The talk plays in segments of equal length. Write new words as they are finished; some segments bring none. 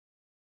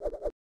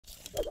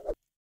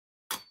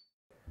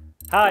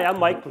Hi, I'm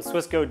Mike from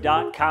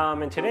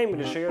SWISCO.com, and today I'm going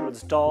to show you how to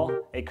install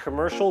a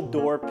commercial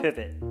door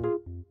pivot.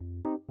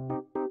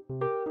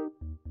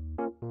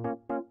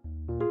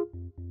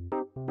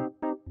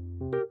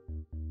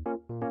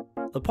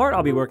 The part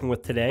I'll be working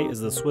with today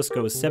is the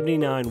SWISCO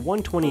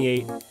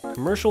 79128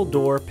 commercial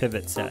door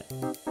pivot set.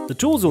 The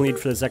tools you'll need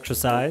for this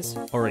exercise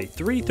are a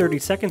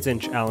 3/32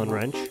 inch Allen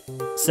wrench,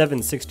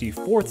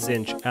 7/64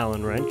 inch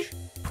Allen wrench,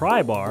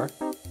 pry bar,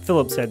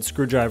 Phillips head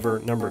screwdriver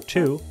number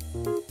 2,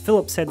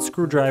 Phillips head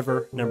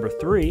screwdriver number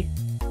 3,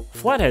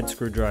 flathead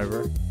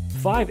screwdriver,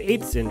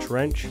 5/8 inch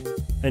wrench,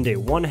 and a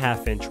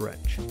 1/2 inch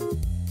wrench.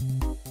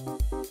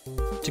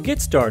 To get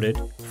started,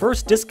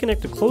 first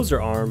disconnect the closer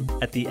arm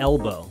at the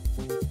elbow.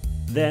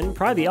 Then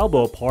pry the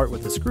elbow apart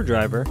with a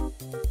screwdriver,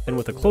 and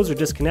with the closer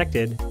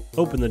disconnected,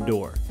 open the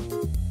door.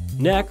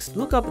 Next,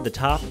 look up at the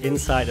top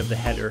inside of the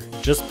header,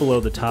 just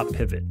below the top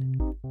pivot.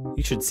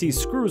 You should see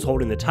screws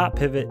holding the top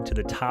pivot to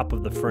the top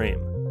of the frame.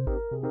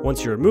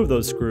 Once you remove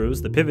those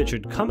screws, the pivot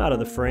should come out of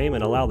the frame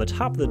and allow the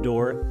top of the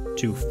door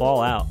to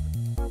fall out.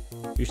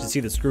 You should see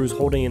the screws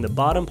holding in the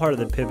bottom part of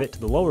the pivot to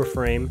the lower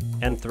frame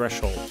and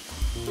threshold.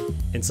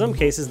 In some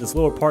cases, this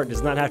lower part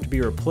does not have to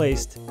be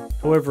replaced.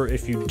 However,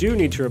 if you do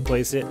need to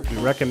replace it, we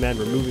recommend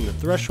removing the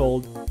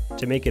threshold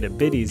to make it a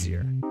bit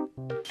easier.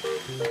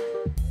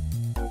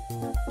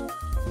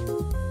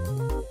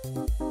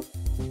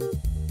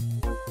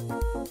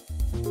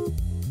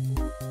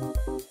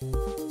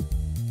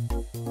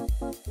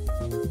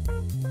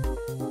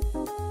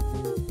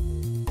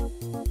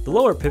 The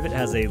lower pivot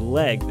has a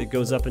leg that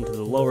goes up into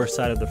the lower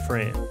side of the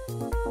frame.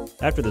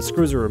 After the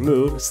screws are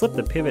removed, slip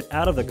the pivot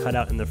out of the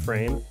cutout in the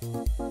frame,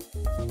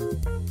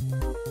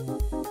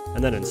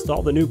 and then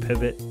install the new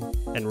pivot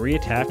and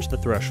reattach the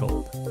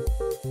threshold.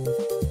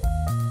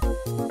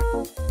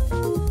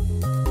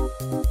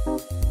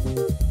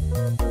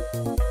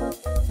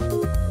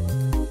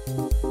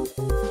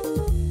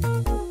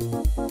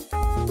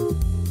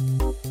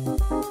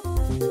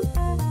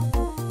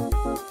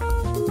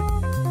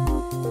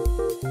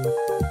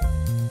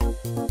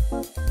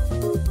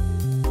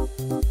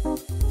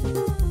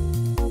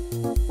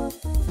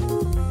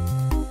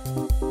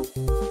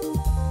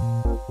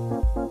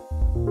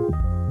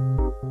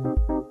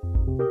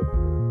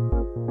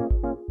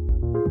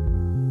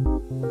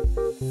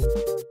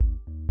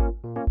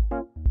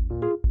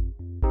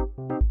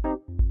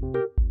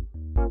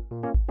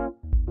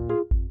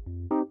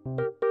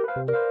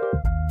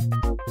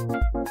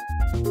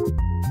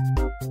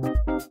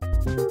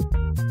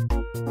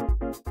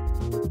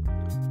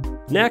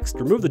 Next,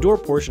 remove the door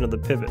portion of the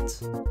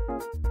pivots.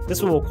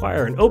 This will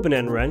require an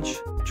open-end wrench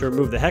to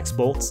remove the hex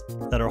bolts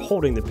that are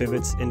holding the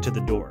pivots into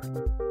the door.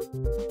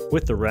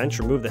 With the wrench,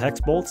 remove the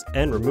hex bolts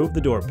and remove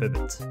the door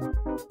pivots.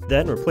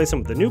 Then replace them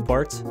with the new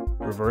parts,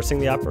 reversing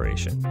the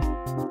operation.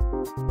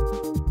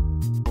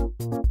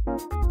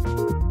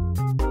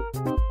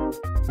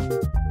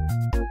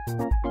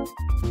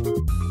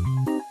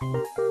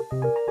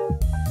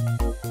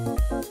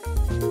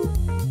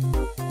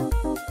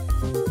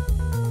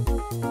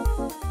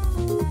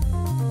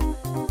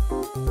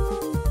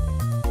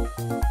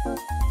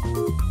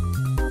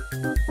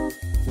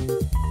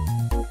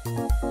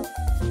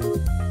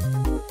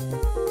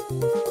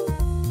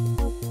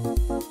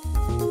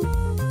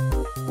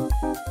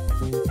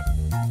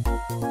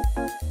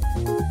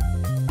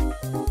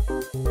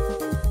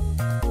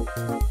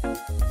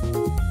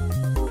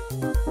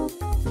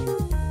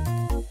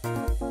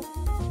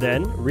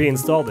 Then,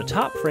 reinstall the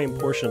top frame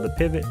portion of the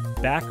pivot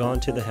back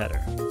onto the header.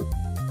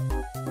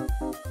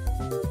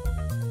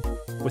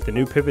 With the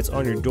new pivots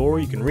on your door,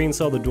 you can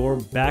reinstall the door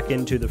back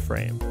into the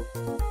frame.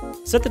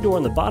 Set the door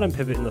on the bottom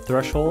pivot in the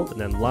threshold,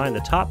 and then line the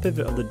top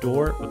pivot of the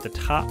door with the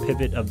top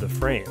pivot of the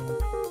frame.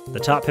 The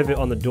top pivot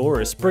on the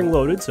door is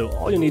spring-loaded, so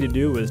all you need to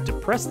do is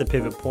depress the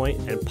pivot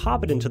point and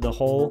pop it into the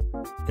hole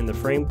in the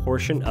frame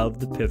portion of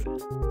the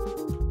pivot.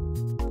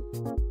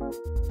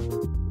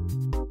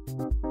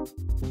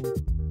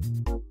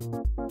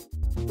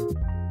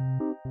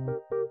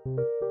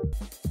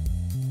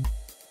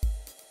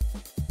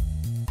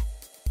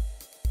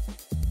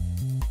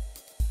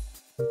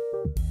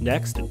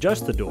 Next,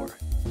 adjust the door.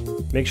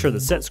 Make sure the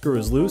set screw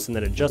is loose and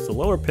then adjust the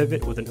lower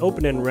pivot with an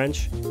open-end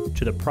wrench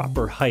to the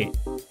proper height.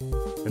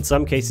 In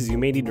some cases, you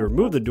may need to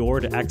remove the door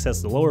to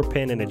access the lower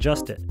pin and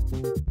adjust it.